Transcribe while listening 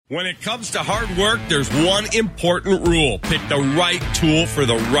When it comes to hard work, there's one important rule. Pick the right tool for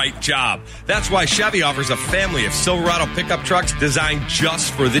the right job. That's why Chevy offers a family of Silverado pickup trucks designed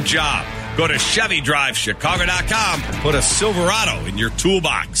just for the job. Go to ChevyDriveChicago.com and put a Silverado in your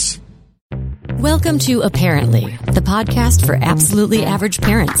toolbox. Welcome to Apparently, the podcast for absolutely average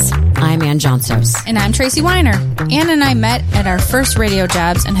parents. I'm Ann Johnsos. And I'm Tracy Weiner. Ann and I met at our first radio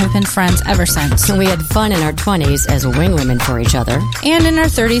jobs and have been friends ever since. We had fun in our 20s as wing women for each other. And in our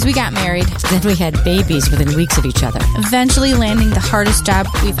 30s, we got married. Then we had babies within weeks of each other. Eventually landing the hardest job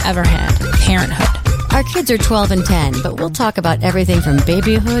we've ever had, parenthood. Our kids are 12 and 10, but we'll talk about everything from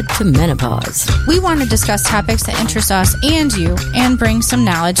babyhood to menopause. We want to discuss topics that interest us and you and bring some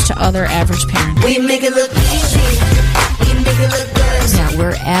knowledge to other average parents. We make it look easy. We make it look good. Yeah,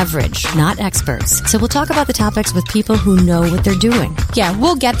 we're average, not experts. So we'll talk about the topics with people who know what they're doing. Yeah,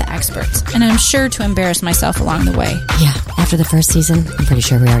 we'll get the experts, and I'm sure to embarrass myself along the way. Yeah, after the first season, I'm pretty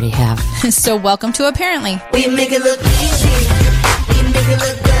sure we already have. So welcome to Apparently. We make it look easy. We make it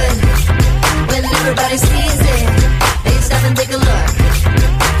look good. When everybody sees it, they stop and take a look.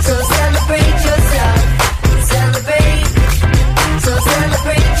 So celebrate yourself. Celebrate. So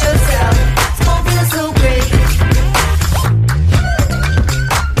celebrate yourself. It's gonna feel so great.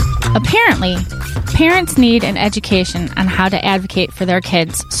 Apparently, parents need an education on how to advocate for their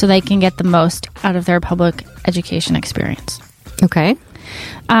kids so they can get the most out of their public education experience. Okay.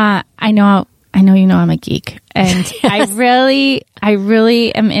 I know you know I'm a geek, and yes. I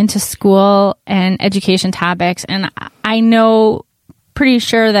really am into school and education topics, and I know pretty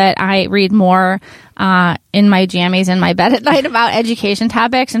sure that I read more in my jammies in my bed at night about education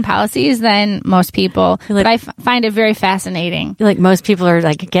topics and policies than most people. But I find it very fascinating. Like most people are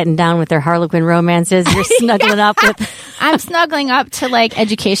like getting down with their Harlequin romances. You're snuggling up with. I'm snuggling up to like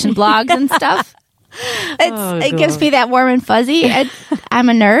education blogs and stuff. It gives me that warm and fuzzy. I'm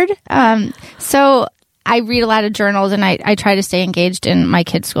a nerd. So I read a lot of journals, and I try to stay engaged in my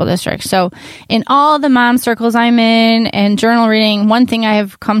kids' school district. So in all the mom circles I'm in and journal reading, one thing I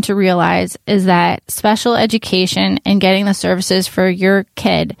have come to realize is that special education and getting the services for your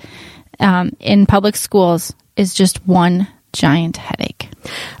kid in public schools is just one giant headache.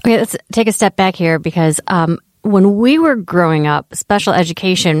 Okay, let's take a step back here because when we were growing up, special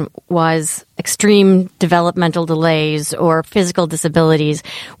education was extreme developmental delays or physical disabilities.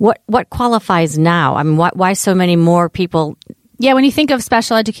 What qualifies now? I mean, why so many more people? Yeah, when you think of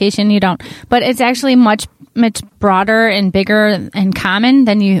special education, you don't. But it's actually much broader and bigger and common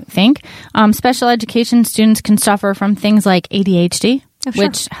than you think. Special education students can suffer from things like ADHD,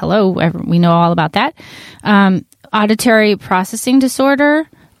 which, we know all about that. Auditory processing disorder.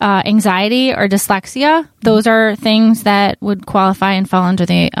 Anxiety or dyslexia, those are things that would qualify and fall under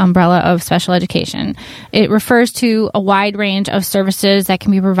the umbrella of special education. It refers to a wide range of services that can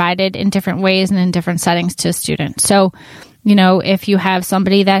be provided in different ways and in different settings to students. So, you know, if you have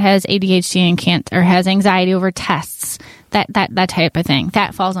somebody that has ADHD and can't or has anxiety over tests, that type of thing,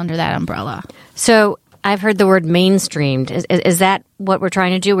 that falls under that umbrella. So I've heard the word mainstreamed. Is that what we're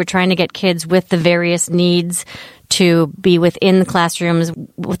trying to do? We're trying to get kids with the various needs to be within the classrooms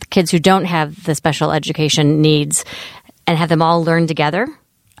with kids who don't have the special education needs and have them all learn together?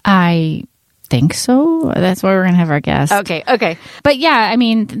 I think so. That's why we're going to have our guest. Okay. But yeah, I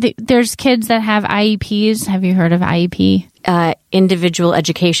mean, there's kids that have IEPs. Have you heard of IEP? Individual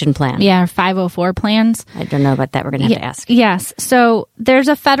education plan. Yeah, 504 plans. I don't know about that. We're going to have to ask. Yes. So there's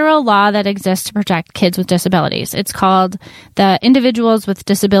a federal law that exists to protect kids with disabilities. It's called the Individuals with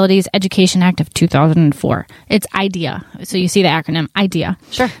Disabilities Education Act of 2004. It's IDEA. So you see the acronym, IDEA.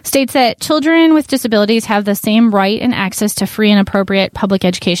 Sure. States that children with disabilities have the same right and access to free and appropriate public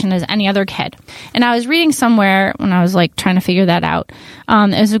education as any other kid. And I was reading somewhere when I was like trying to figure that out.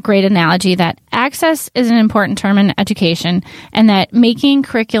 It was a great analogy that access is an important term in education, and that making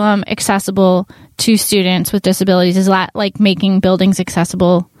curriculum accessible to students with disabilities is a lot like making buildings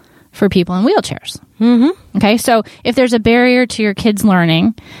accessible for people in wheelchairs. Mm-hmm. Okay, so if there's a barrier to your kids'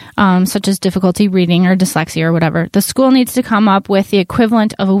 learning, such as difficulty reading or dyslexia or whatever, the school needs to come up with the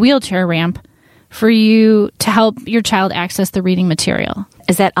equivalent of a wheelchair ramp for you to help your child access the reading material.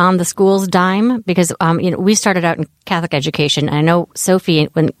 Is that on the school's dime? Because we started out in Catholic education. And I know Sophie,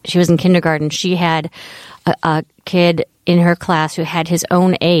 when she was in kindergarten, she had a kid in her class who had his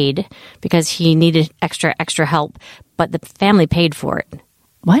own aid because he needed extra help, but the family paid for it.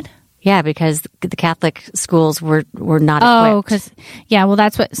 What? Yeah, because the Catholic schools were not equipped. Oh, because, yeah, well,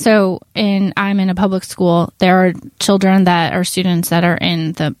 that's what, I'm in a public school. There are children that are students that are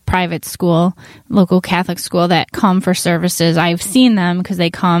in the private school, local Catholic school, that come for services. I've seen them because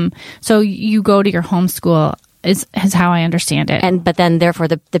they come. So you go to your home school is how I understand it. But then therefore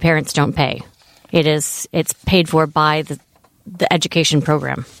the parents don't pay. It's paid for by the education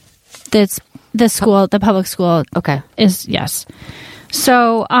program. The school, the public school, Okay. is yes.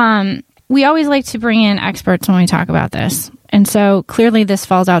 So we always like to bring in experts when we talk about this. And so clearly this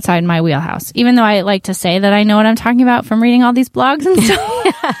falls outside my wheelhouse, even though I like to say that I know what I'm talking about from reading all these blogs and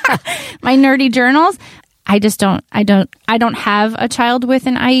stuff, my nerdy journals. I don't have a child with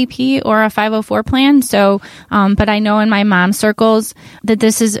an IEP or a 504 plan. So, but I know in my mom circles that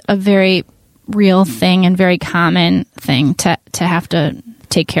this is a very real thing and very common thing to have to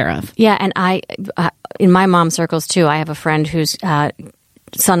take care of. Yeah, and I, in my mom circles too, I have a friend whose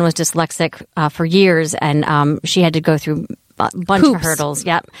son was dyslexic for years, and she had to go through a bunch of hurdles.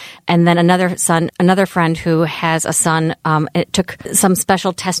 Yep. And then another friend who has a son, it took some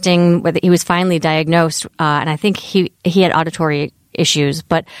special testing where he was finally diagnosed, and I think he had auditory issues.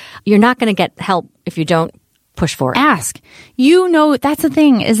 But you're not going to get help if you don't push for it. Ask. That's the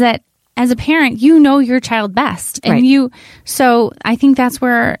thing, is that as a parent, you know your child best. And Right. So I think that's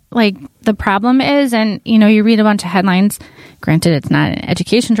where like the problem is. And, you read a bunch of headlines. Granted, it's not an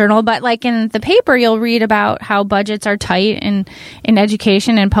education journal, but like in the paper, you'll read about how budgets are tight in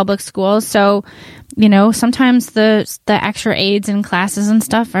education and public schools. So, sometimes the extra aides in classes and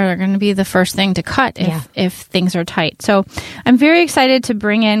stuff are going to be the first thing to cut if things are tight. So I'm very excited to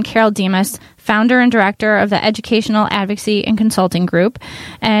bring in Carol Demas, founder and director of the Educational Advocacy and Consulting Group.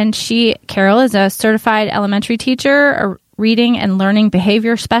 And Carol is a certified elementary teacher, a reading and learning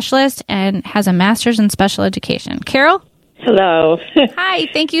behavior specialist, and has a master's in special education. Carol? Hello. Hi,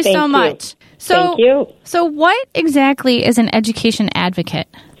 thank you so much. Thank you. So what exactly is an education advocate?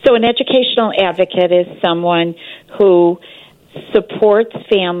 So an educational advocate is someone who supports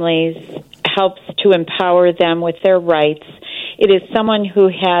families, helps to empower them with their rights. It is someone who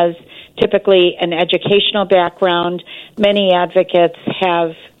has typically an educational background. Many advocates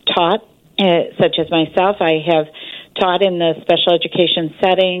have taught, such as myself. I have taught in the special education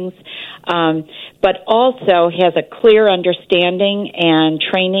settings, but also has a clear understanding and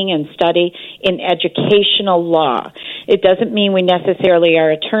training and study in educational law. It doesn't mean we necessarily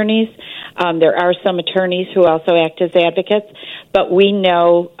are attorneys. There are some attorneys who also act as advocates, but we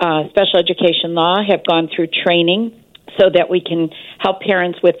know special education law, have gone through training so that we can help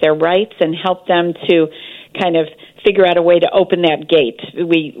parents with their rights and help them to kind of figure out a way to open that gate.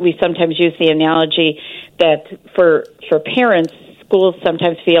 We sometimes use the analogy that for parents, schools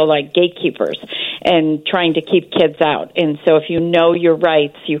sometimes feel like gatekeepers and trying to keep kids out. And so if you know your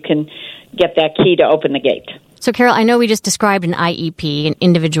rights, you can get that key to open the gate. So, Carol, I know we just described an IEP, an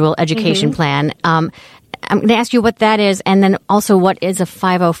individual education plan. I'm going to ask you what that is, and then also what is a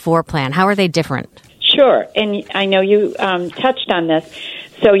 504 plan? How are they different? Sure, and I know you touched on this,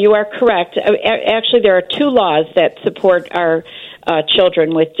 so you are correct. Actually, there are two laws that support our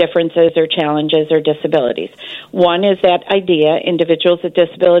children with differences or challenges or disabilities. One is that IDEA, Individuals with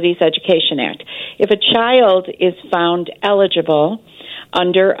Disabilities Education Act. If a child is found eligible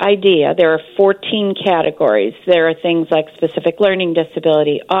under IDEA, there are 14 categories. There are things like specific learning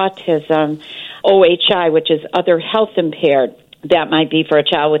disability, autism, OHI, which is other health impaired. That might be for a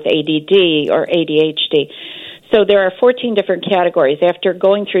child with ADD or ADHD. So there are 14 different categories. After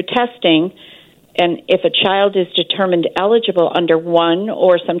going through testing, and if a child is determined eligible under one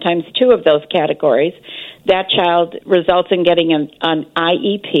or sometimes two of those categories, that child results in getting an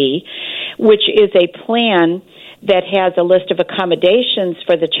IEP, which is a plan that has a list of accommodations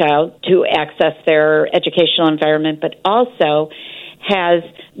for the child to access their educational environment, but also has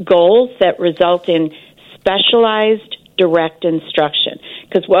goals that result in specialized direct instruction.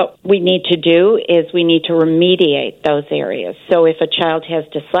 Because what we need to do is we need to remediate those areas. So if a child has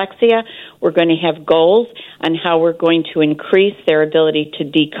dyslexia, we're going to have goals on how we're going to increase their ability to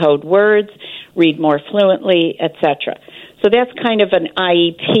decode words, read more fluently, etc. So that's kind of an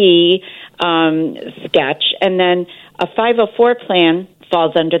IEP sketch. And then a 504 plan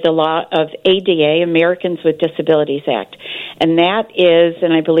falls under the law of ADA, Americans with Disabilities Act. And that is,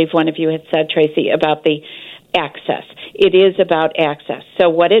 and I believe one of you had said, Tracy, about the access. It is about access. So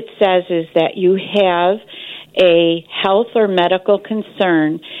what it says is that you have a health or medical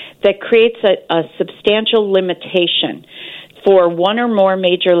concern that creates a substantial limitation for one or more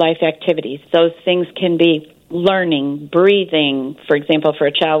major life activities. Those things can be learning, breathing, for example, for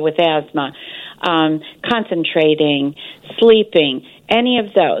a child with asthma, concentrating, sleeping, any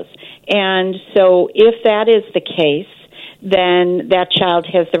of those. And so if that is the case, then that child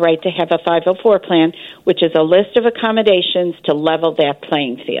has the right to have a 504 plan, which is a list of accommodations to level that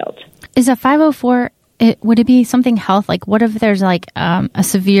playing field. Is a 504, would it be something health? Like what if there's like a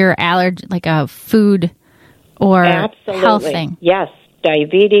severe allergy, like a food or Absolutely. health thing? Yes,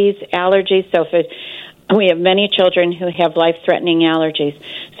 diabetes, allergies. So we have many children who have life-threatening allergies.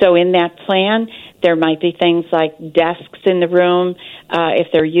 So in that plan, there might be things like desks in the room if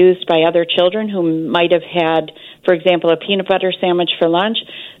they're used by other children who might have had, for example, a peanut butter sandwich for lunch.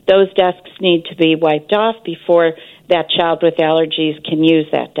 Those desks need to be wiped off before that child with allergies can use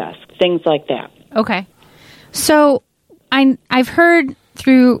that desk, things like that. Okay. So I've heard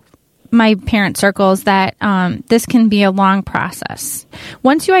through my parent circles that this can be a long process.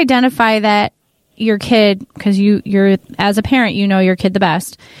 Once you identify that your kid, because you're as a parent, you know your kid the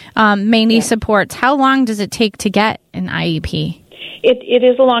best, may need supports, how long does it take to get an IEP? It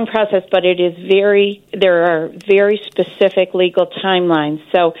is a long process, but there are very specific legal timelines.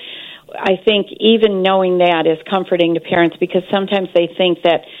 So I think even knowing that is comforting to parents, because sometimes they think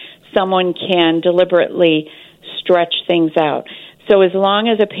that someone can deliberately stretch things out. So as long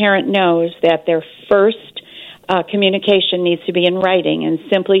as a parent knows that their first communication needs to be in writing and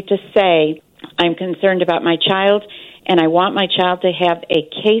simply to say, I'm concerned about my child and I want my child to have a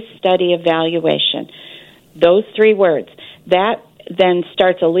case study evaluation. Those 3 words. That then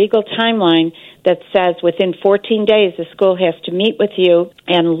starts a legal timeline that says within 14 days the school has to meet with you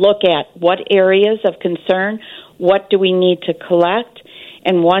and look at what areas of concern, what do we need to collect,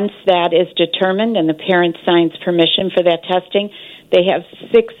 and once that is determined and the parent signs permission for that testing, they have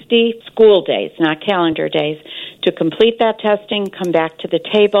 60 school days, not calendar days, to complete that testing, come back to the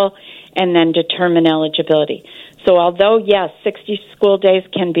table, and then determine eligibility. So although, yes, 60 school days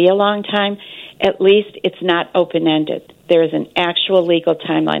can be a long time, at least it's not open-ended. There is an actual legal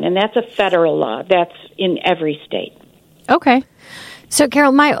timeline, and that's a federal law. That's in every state. Okay. So,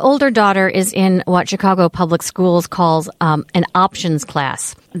 Carol, my older daughter is in what Chicago Public Schools calls an options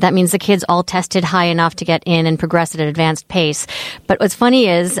class. That means the kids all tested high enough to get in and progress at an advanced pace. But what's funny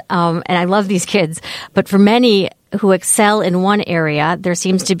is, and I love these kids, but for many who excel in one area, there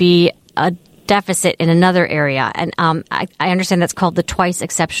seems to be a deficit in another area. And I understand that's called the twice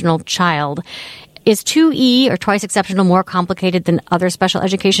exceptional child. Is 2E or twice exceptional more complicated than other special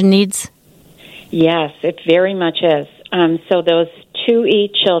education needs? Yes, it very much is. So those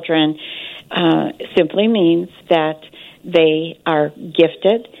 2E children simply means that they are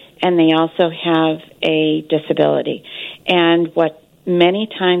gifted and they also have a disability. And many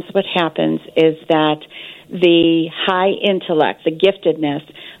times what happens is that the high intellect, the giftedness,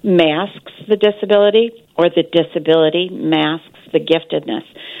 masks the disability, or the disability masks the giftedness.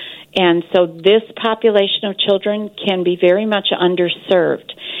 And so this population of children can be very much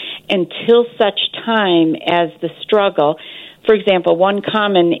underserved until such time as the struggle. For example, one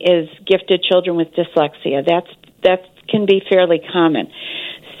common is gifted children with dyslexia. That can be fairly common.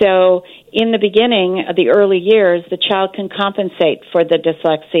 So in the beginning, the early years, the child can compensate for the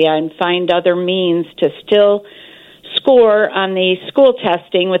dyslexia and find other means to still score on the school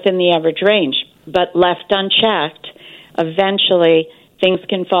testing within the average range. But left unchecked, eventually things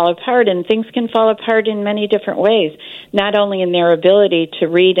can fall apart, and things can fall apart in many different ways, not only in their ability to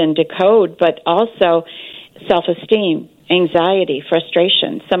read and decode, but also self-esteem, anxiety,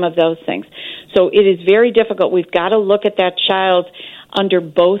 frustration, some of those things. So it is very difficult. We've got to look at that child under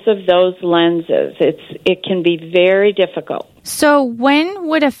both of those lenses. It can be very difficult. So when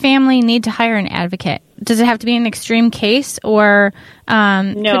would a family need to hire an advocate? Does it have to be an extreme case, or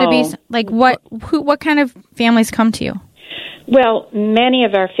No. could it be like what kind of families come to you? Well, many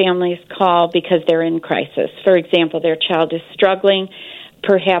of our families call because they're in crisis. For example, their child is struggling,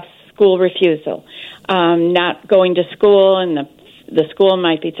 perhaps school refusal, not going to school, and the school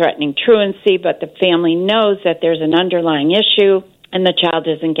might be threatening truancy, but the family knows that there's an underlying issue and the child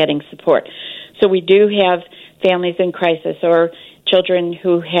isn't getting support. So we do have families in crisis, or children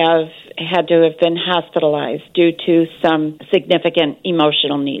who have had to have been hospitalized due to some significant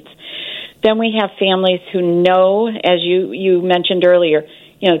emotional needs. Then we have families who know, as you mentioned earlier,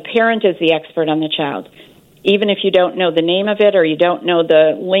 the parent is the expert on the child. Even if you don't know the name of it or you don't know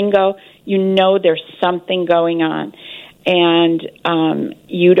the lingo, you know there's something going on. And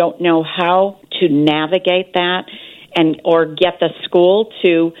you don't know how to navigate that or get the school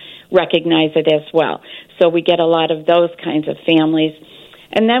to recognize it as well. So we get a lot of those kinds of families.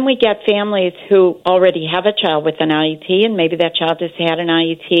 And then we get families who already have a child with an IEP, and maybe that child has had an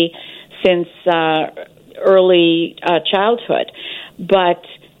IEP since early childhood. But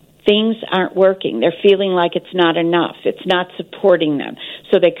things aren't working. They're feeling like it's not enough. It's not supporting them.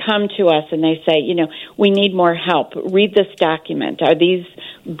 So they come to us and they say, we need more help. Read this document. Are these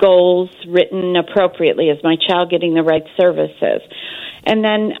goals written appropriately? Is my child getting the right services? And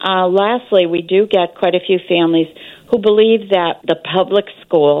then lastly, we do get quite a few families who believe that the public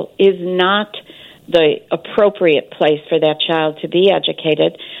school is not the appropriate place for that child to be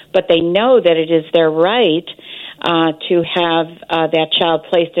educated, but they know that it is their right to have that child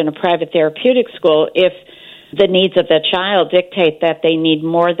placed in a private therapeutic school if the needs of the child dictate that they need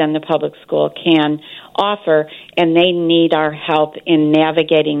more than the public school can offer, and they need our help in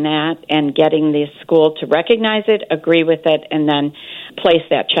navigating that and getting the school to recognize it, agree with it, and then place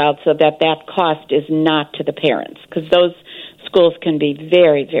that child so that that cost is not to the parents, because those schools can be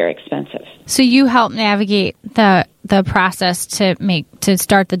very, very expensive. So you help navigate the process to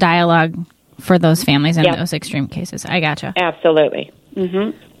start the dialogue for those families in those extreme cases. I gotcha. Absolutely.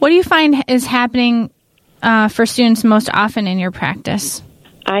 Mm-hmm. What do you find is happening for students most often in your practice?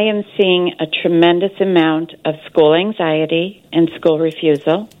 I am seeing a tremendous amount of school anxiety and school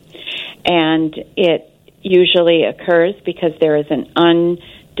refusal, and it usually occurs because there is an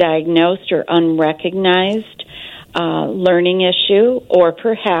undiagnosed or unrecognized learning issue, or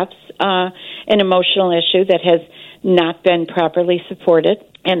perhaps an emotional issue that has not been properly supported.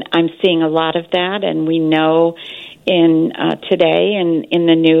 And I'm seeing a lot of that, and we know in today and in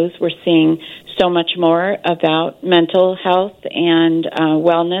the news we're seeing so much more about mental health and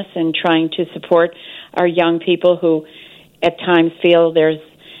wellness and trying to support our young people who at times feel there's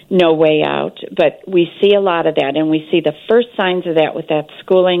no way out. But we see a lot of that, and we see the first signs of that with that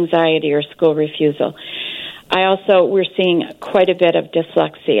school anxiety or school refusal. We're seeing quite a bit of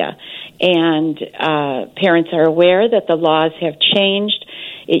dyslexia, and parents are aware that the laws have changed.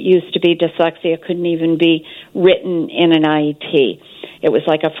 It used to be dyslexia couldn't even be written in an IEP. It was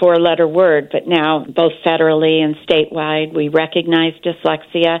like a 4-letter word, but now both federally and statewide we recognize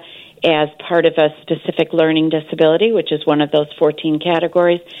dyslexia as part of a specific learning disability, which is one of those 14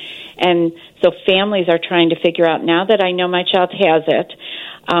 categories. And so families are trying to figure out, now that I know my child has it,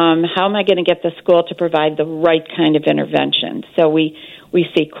 how am I going to get the school to provide the right kind of intervention? So we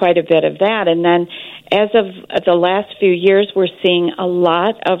see quite a bit of that. And then as of the last few years, we're seeing a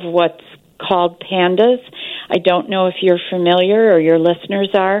lot of what's called PANDAS. I don't know if you're familiar or your listeners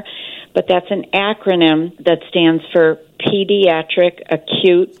are, but that's an acronym that stands for Pediatric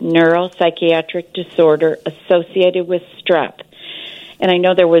Acute Neuropsychiatric Disorder Associated with Strep. And I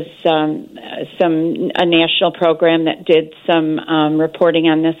know there was a national program that did some reporting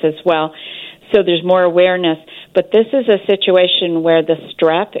on this as well. So there's more awareness. But this is a situation where the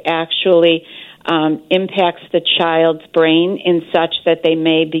strep actually impacts the child's brain in such that they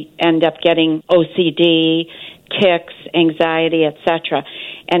may end up getting OCD, tics, anxiety, etc.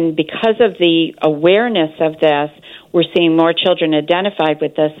 And because of the awareness of this, we're seeing more children identified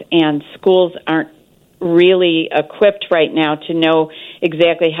with this, and schools aren't really equipped right now to know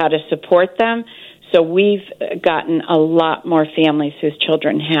exactly how to support them. So we've gotten a lot more families whose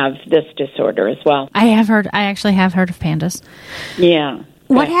children have this disorder as well. I actually have heard of PANDAS. Yeah.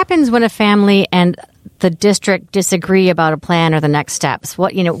 What happens when a family and the district disagree about a plan or the next steps?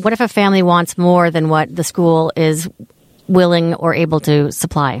 What if a family wants more than what the school is willing or able to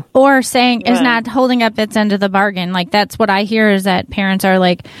supply? Or saying is not holding up its end of the bargain. Like, that's what I hear, is that parents are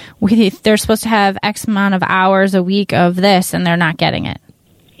like, they're supposed to have X amount of hours a week of this, and they're not getting it.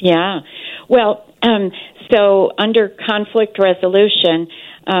 Yeah. Well, so under conflict resolution,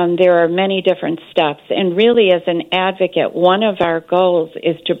 there are many different steps. And really, as an advocate, one of our goals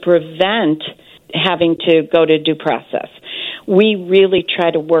is to prevent having to go to due process. We really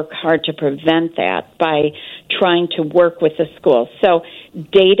try to work hard to prevent that by trying to work with the school. So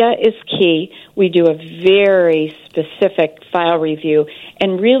data is key. We do a very specific file review,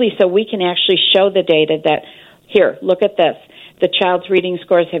 and really so we can actually show the data that, here, look at this. The child's reading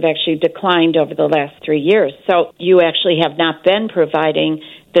scores have actually declined over the last 3 years. So you actually have not been providing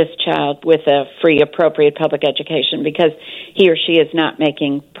this child with a free, appropriate public education because he or she is not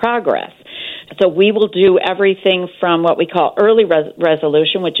making progress. So we will do everything from what we call early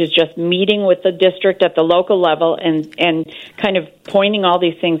resolution, which is just meeting with the district at the local level and kind of pointing all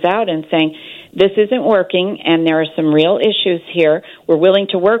these things out and saying, this isn't working and there are some real issues here. We're willing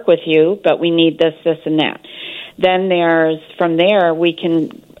to work with you, but we need this, this, and that. Then from there, we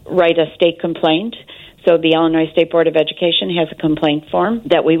can write a state complaint. So the Illinois State Board of Education has a complaint form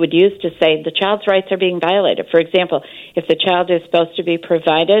that we would use to say the child's rights are being violated. For example, if the child is supposed to be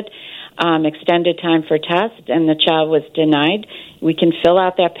provided extended time for test and the child was denied, we can fill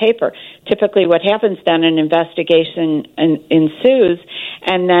out that paper. Typically what happens then, an investigation ensues,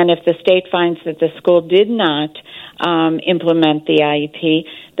 and then if the state finds that the school did not implement the IEP,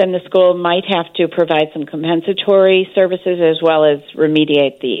 then the school might have to provide some compensatory services as well as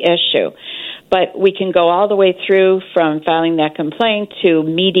remediate the issue. But we can go all the way through from filing that complaint to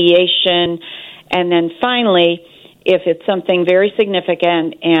mediation, and then finally, If it's something very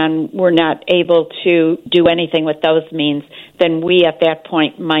significant and we're not able to do anything with those means, then we at that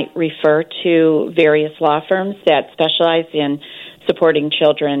point might refer to various law firms that specialize in supporting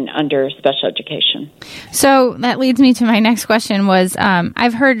children under special education. So that leads me to my next question was,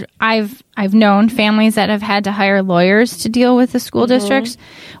 I've known families that have had to hire lawyers to deal with the school districts.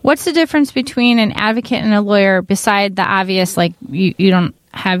 What's the difference between an advocate and a lawyer beside the obvious, like you don't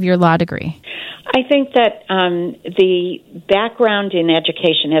have your law degree? I think that the background in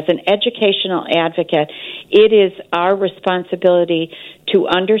education, as an educational advocate, it is our responsibility to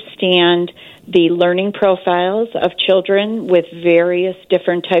understand the learning profiles of children with various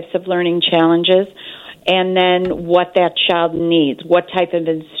different types of learning challenges, and then what that child needs, what type of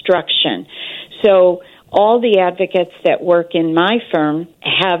instruction. So all the advocates that work in my firm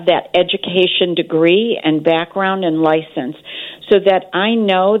have that education degree and background and license, so that I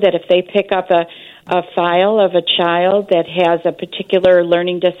know that if they pick up a file of a child that has a particular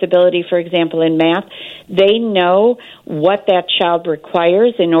learning disability, for example, in math, they know what that child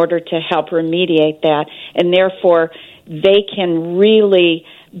requires in order to help remediate that, and therefore they can really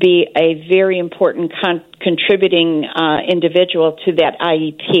be a very important contributing individual to that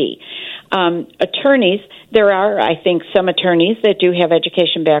IEP. Attorneys, there are, I think, some attorneys that do have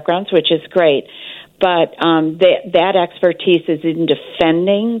education backgrounds, which is great, but that expertise is in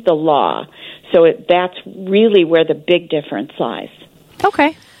defending the law. So that's really where the big difference lies.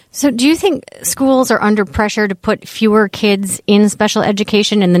 Okay. So do you think schools are under pressure to put fewer kids in special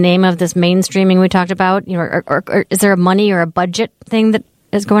education in the name of this mainstreaming we talked about? You know, or is there a money or a budget thing that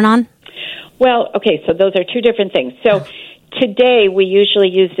is going on? Well, okay, so those are two different things. So today we usually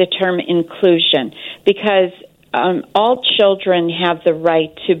use the term inclusion because all children have the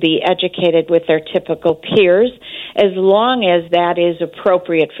right to be educated with their typical peers as long as that is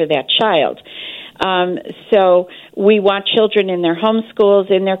appropriate for that child. So we want children in their home schools,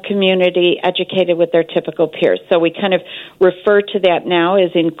 in their community, educated with their typical peers. So we kind of refer to that now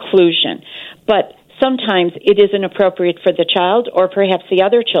as inclusion. But sometimes it isn't appropriate for the child or perhaps the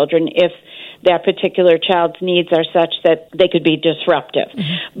other children if that particular child's needs are such that they could be disruptive.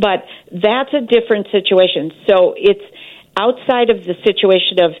 Mm-hmm. But that's a different situation. So it's outside of the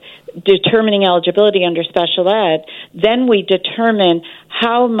situation of determining eligibility under special ed, then we determine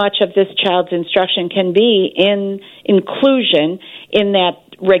how much of this child's instruction can be in inclusion in that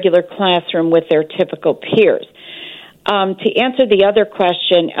regular classroom with their typical peers. To answer the other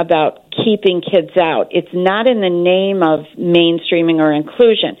question about keeping kids out, it's not in the name of mainstreaming or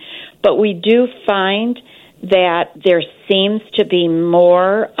inclusion, but we do find that there seems to be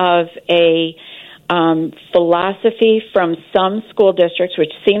more of a philosophy from some school districts,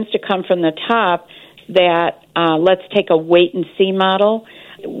 which seems to come from the top, that let's take a wait-and-see model.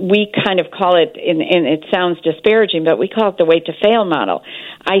 We kind of call it, and it sounds disparaging, but we call it the wait-to-fail model.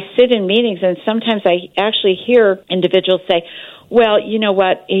 I sit in meetings, and sometimes I actually hear individuals say, well, you know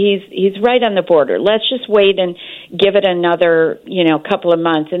what, he's right on the border. Let's just wait and give it another, couple of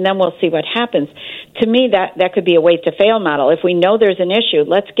months, and then we'll see what happens. To me, that could be a wait-to-fail model. If we know there's an issue,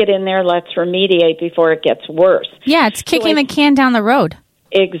 let's get in there, let's remediate before it gets worse. Yeah, it's kicking the can down the road.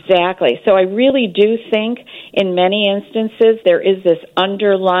 Exactly. So I really do think in many instances there is this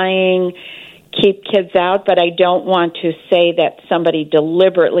underlying keep kids out, but I don't want to say that somebody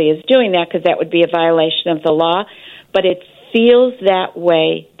deliberately is doing that because that would be a violation of the law, but it feels that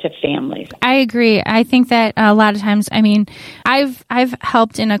way to families. I agree. I think that a lot of times, I've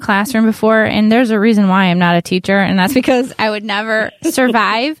helped in a classroom before, and there's a reason why I'm not a teacher, and that's because I would never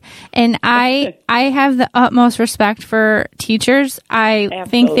survive. And I have the utmost respect for teachers. I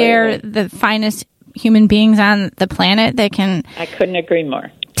think they're the finest human beings on the planet that can... I couldn't agree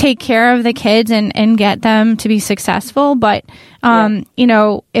more. Take care of the kids and get them to be successful. But,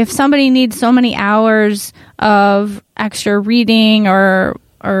 if somebody needs so many hours of extra reading or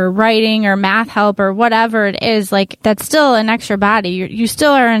writing or math help or whatever it is, like, that's still an extra body. You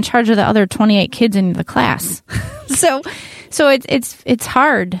still are in charge of the other 28 kids in the class. So it's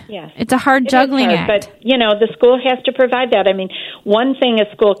hard. Yeah. It's a hard juggling act. But, the school has to provide that. One thing a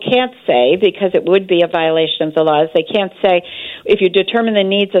school can't say, because it would be a violation of the law, is they can't say, if you determine the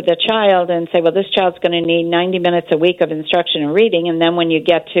needs of the child and say, well, this child's going to need 90 minutes a week of instruction and reading, and then when you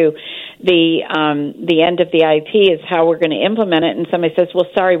get to the end of the IEP is how we're going to implement it, and somebody says, well,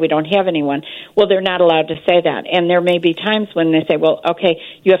 sorry, we don't have anyone. Well, they're not allowed to say that. And there may be times when they say, well, okay,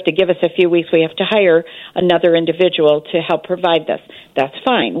 you have to give us a few weeks. We have to hire another individual to help provide this. That's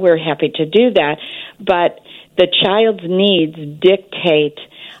fine. We're happy to do that. But the child's needs dictate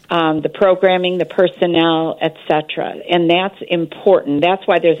the programming, the personnel, etc. And that's important. That's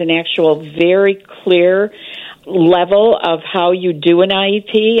why there's an actual very clear level of how you do an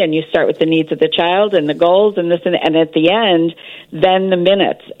IEP, and you start with the needs of the child and the goals and this and at the end, then the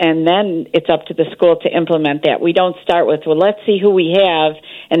minutes, and then it's up to the school to implement that. We don't start with, well, let's see who we have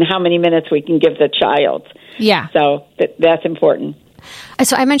and how many minutes we can give the child. Yeah. So that's important.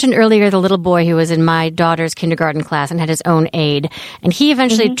 So I mentioned earlier the little boy who was in my daughter's kindergarten class and had his own aide, and he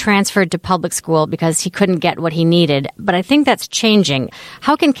eventually transferred to public school because he couldn't get what he needed. But I think that's changing.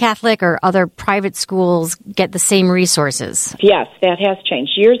 How can Catholic or other private schools get the same resources? Yes, that has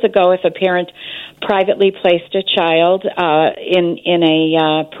changed. Years ago, if a parent privately placed a child in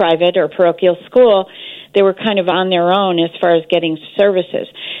a private or parochial school, they were kind of on their own as far as getting services.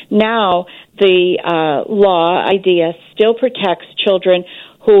 Now, the law, IDEA, still protects children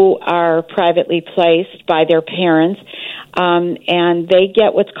who are privately placed by their parents, and they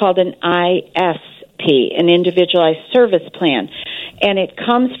get what's called an ISP, an Individualized Service Plan. And it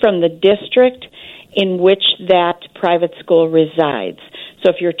comes from the district in which that private school resides. So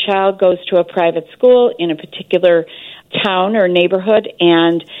if your child goes to a private school in a particular town or neighborhood,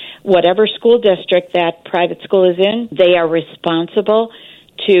 and whatever school district that private school is in, they are responsible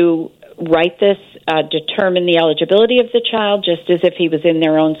to write this, determine the eligibility of the child, just as if he was in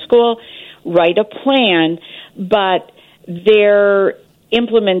their own school, write a plan, but their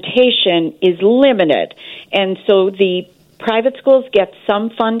implementation is limited. And so the private schools get some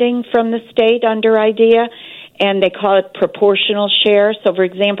funding from the state under IDEA, and they call it proportional share. So, for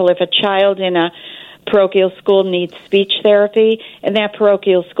example, if a child in a parochial school needs speech therapy, and that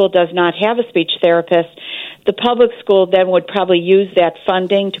parochial school does not have a speech therapist, the public school then would probably use that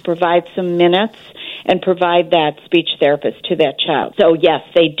funding to provide some minutes and provide that speech therapist to that child. So, yes,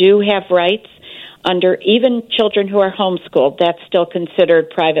 they do have rights under even children who are homeschooled. That's still considered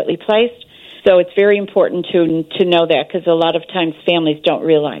privately placed. So it's very important to know that, because a lot of times families don't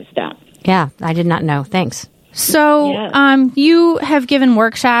realize that. Yeah, I did not know. Thanks. So you have given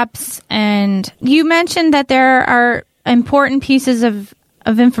workshops, and you mentioned that there are important pieces of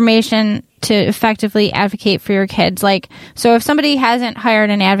information to effectively advocate for your kids. Like, so if somebody hasn't hired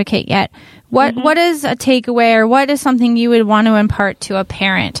an advocate yet, what is a takeaway, or what is something you would want to impart to a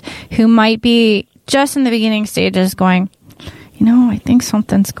parent who might be just in the beginning stages going, I think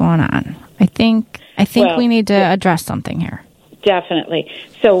something's going on. I think we need to address something here. Definitely.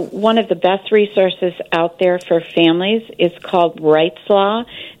 So one of the best resources out there for families is called Wright's Law,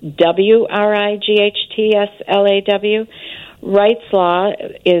 WRIGHTSLAW. Wright's Law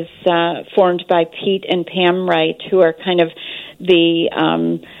is formed by Pete and Pam Wright, who are kind of the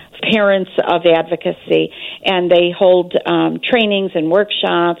parents of advocacy, and they hold trainings and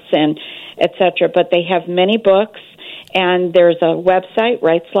workshops and et cetera. But they have many books, and there's a website,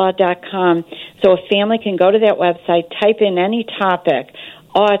 wrightslaw.com. So a family can go to that website, type in any topic,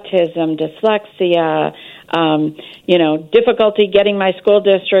 autism, dyslexia, difficulty getting my school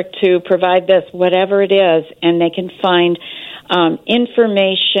district to provide this, whatever it is, and they can find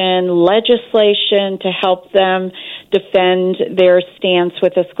information, legislation to help them defend their stance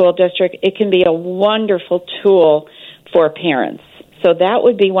with the school district. It can be a wonderful tool for parents. So that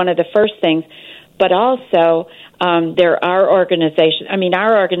would be one of the first things. But also, there are organizations.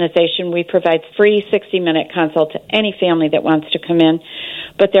 Our organization, we provide free 60-minute consult to any family that wants to come in.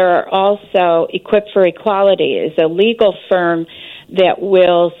 But there are also Equip for Equality is a legal firm that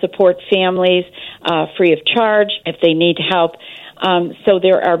will support families free of charge if they need help. So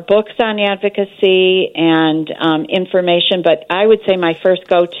there are books on advocacy and information, but I would say my first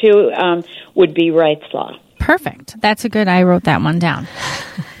go-to would be Wright's Law. Perfect. That's a good, I wrote that one down.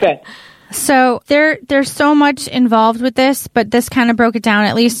 Good. So there's so much involved with this, but this kind of broke it down,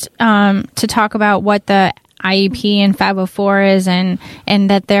 at least to talk about what the IEP and 504 is, and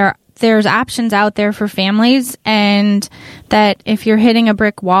that there's options out there for families, and that if you're hitting a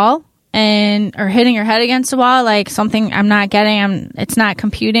brick wall or hitting your head against a wall, like something I'm not getting, it's not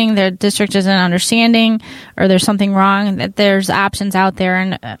computing, the district isn't understanding, or there's something wrong, that there's options out there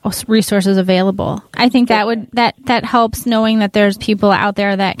and resources available. I think that helps, knowing that there's people out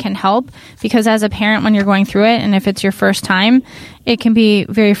there that can help, because as a parent, when you're going through it, and if it's your first time, it can be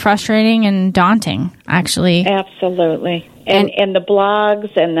very frustrating and daunting, actually. Absolutely. And the blogs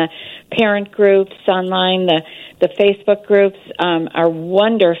and the parent groups online, the Facebook groups are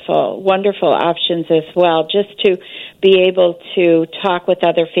wonderful, wonderful options as well, just to be able to talk with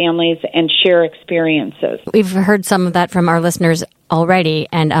other families and share experiences. We've heard some of that from our listeners already,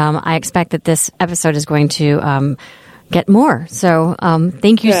 and I expect that this episode is going to get more. So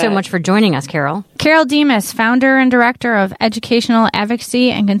thank you so Good. much for joining us, Carol. Carol Demas, founder and director of Educational Advocacy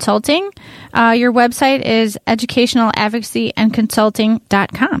and Consulting. Your website is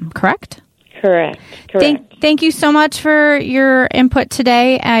educationaladvocacyandconsulting.com, correct? Correct. Thank you so much for your input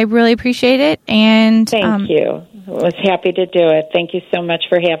today. I really appreciate it. And Thank you. I was happy to do it. Thank you so much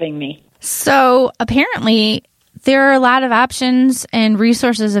for having me. So apparently there are a lot of options and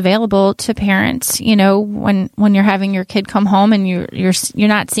resources available to parents. You know, when you're having your kid come home and you're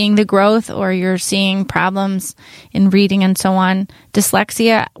not seeing the growth, or you're seeing problems in reading and so on.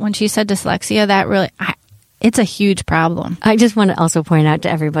 Dyslexia. When she said dyslexia, that really. It's a huge problem. I just want to also point out to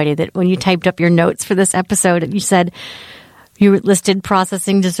everybody that when you typed up your notes for this episode, you said you listed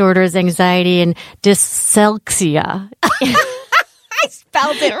processing disorders, anxiety, and dyslexia. I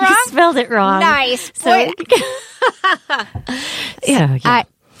spelled it You spelled it wrong. Nice. So, yeah.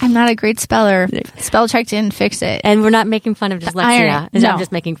 I'm not a great speller. Spell check didn't fix it. And we're not making fun of dyslexia. No. I'm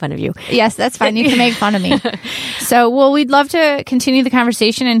just making fun of you. Yes, that's fine. You can make fun of me. So, well, we'd love to continue the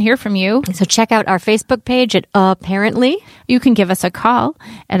conversation and hear from you. So check out our Facebook page at Apparently. You can give us a call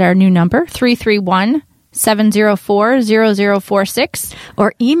at our new number, 331-704-0046.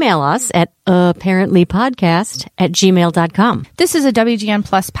 Or email us at apparentlypodcast@gmail.com. This is a WGN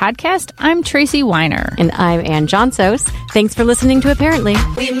Plus podcast. I'm Tracy Weiner. And I'm Ann Johnsos. Thanks for listening to Apparently.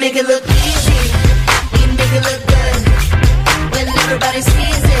 We make it look easy. We make it look good. When everybody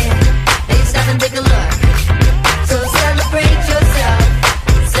sees it, they stop and take a look.